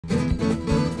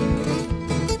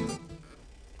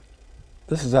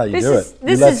This is how you do it.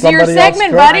 This is your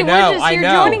segment, buddy. We're just here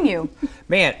joining you.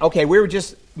 Man, okay, we were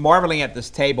just marveling at this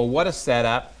table. What a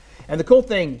setup. And the cool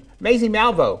thing, Maisie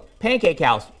Malvo, Pancake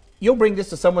Haus, you'll bring this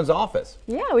to someone's office.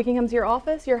 Yeah, we can come to your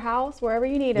office, your house, wherever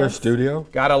you need us. Their studio.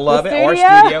 Gotta love it. Our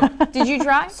studio. Did you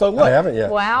try? So look. I haven't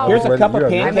yet. Wow. Here's a cup of I'm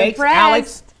pancakes. impressed.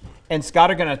 Alex and Scott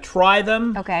are gonna try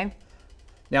them. Okay.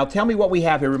 Now tell me what we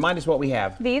have here. Remind us what we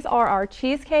have. These are our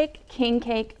cheesecake, king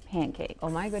cake, pancakes. Oh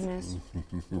my goodness.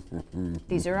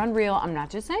 These are unreal. I'm not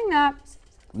just saying that.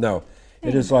 No,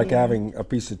 it is like having a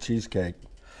piece of cheesecake.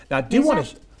 Now I do want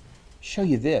to show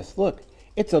you this. Look,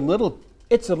 it's a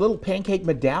little pancake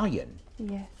medallion.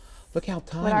 Yes. Look how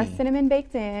tiny. With our cinnamon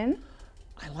baked in.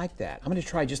 I like that. I'm gonna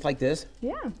try just like this.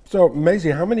 Yeah. So,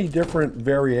 Maisie, how many different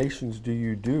variations do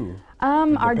you do? Our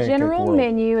pancake general world?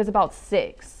 menu is about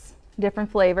 6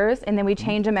 different flavors, and then we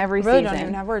change them every Really season. don't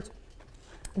even have words.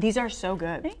 These are so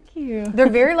good. Thank you. They're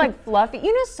very like fluffy.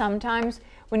 You know, sometimes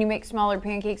when you make smaller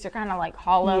pancakes, they're kind of like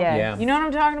hollow. Yes. Yeah. You know what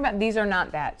I'm talking about? These are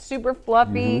not that. Super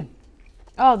fluffy.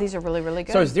 Oh, these are really, really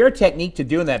good. So is there a technique to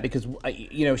doing that? Because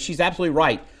you know, she's absolutely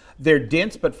right. They're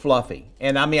dense but fluffy,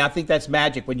 and I mean, I think that's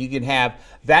magic when you can have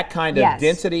that kind of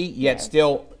density yet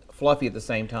still fluffy at the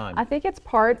same time. I think it's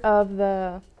part of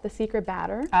the secret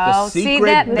batter. Oh, the see secret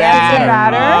that? The That's secret it.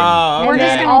 batter. Oh, We're And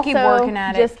just then gonna keep also working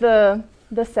at it. just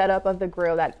the setup of the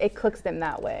grill, that it cooks them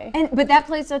that way. But that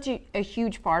plays such a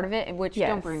huge part of it, which Yes.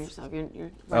 don't burn yourself. You're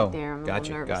right there. I'm a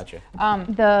little nervous. Gotcha.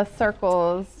 The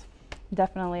circles,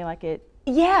 definitely like it.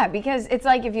 Yeah, because it's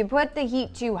like if you put the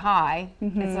heat too high,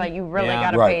 it's like you really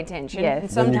got to Right. pay attention. Yes. And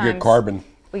Then you sometimes get carbon.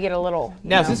 we get a little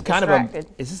Now is this kind of distracted.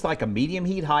 is this like a medium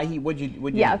heat, high heat? Would you?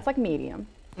 Yeah, it's like medium.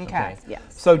 Okay. Yes.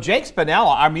 So Jake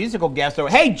Spinella, our musical guest,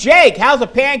 hey Jake, how's a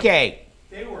pancake?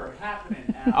 They were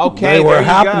happening. Okay, They were there you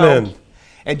happening. go.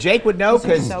 And Jake would know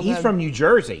because so he's good. from New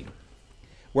Jersey,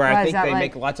 where Why I is think that they like?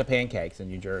 make lots of pancakes in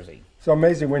New Jersey. So,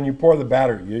 Maisie, when you pour the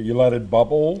batter, you let it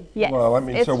bubble? Yes. Well, I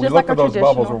mean, It's so we just look like for our those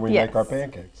bubbles traditional- when we make our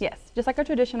pancakes. Yes, just like a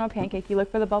traditional pancake. You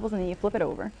look for the bubbles and then you flip it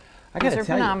over. I These gotta are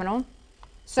tell phenomenal. you,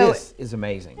 So this is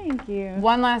amazing. Thank you.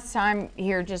 one last time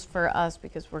here just for us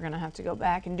because we're going to have to go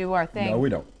back and do our thing. No, we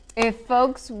don't. If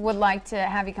folks would like to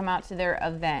have you come out to their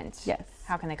event, Yes.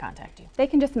 how can they contact you? They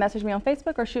can just message me on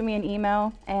Facebook or shoot me an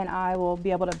email, and I will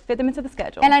be able to fit them into the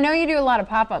schedule. And I know you do a lot of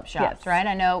pop-up shops, Yes. right?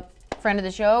 I know friend of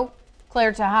the show,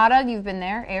 Claire Tejada, you've been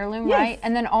there, Heirloom, Yes. right?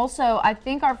 And then also, I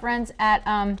think our friends at,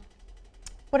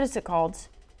 what is it called?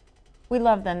 We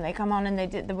love them. They come on and they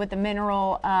did with the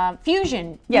mineral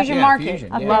Fusion Yes. Fusion Yeah, Market.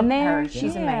 Fusion, I yeah. love Been there. her.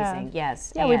 She's Yeah. amazing.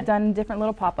 Yes. yeah, and we've done different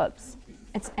little pop-ups.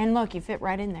 and look, you fit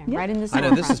right in there, Yeah. right in the I center.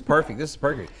 know this is perfect. This is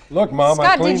perfect. Look, Mom, I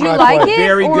Scott, cleaned did you my like plate. it?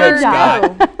 Very or good, no?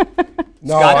 Scott.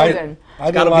 No, Scott, I good.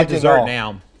 didn't Gotta like get it dessert all.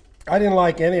 now. I didn't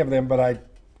like any of them, but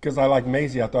because I like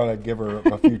Maisie, I thought I'd give her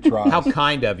a few tries. How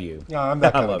kind of you. Yeah, I'm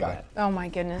that I kind of love guy. that. Oh my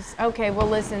goodness. Okay, well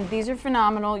listen, these are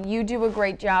phenomenal. You do a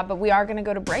great job, but we are going to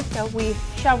go to break, so we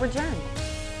shall return.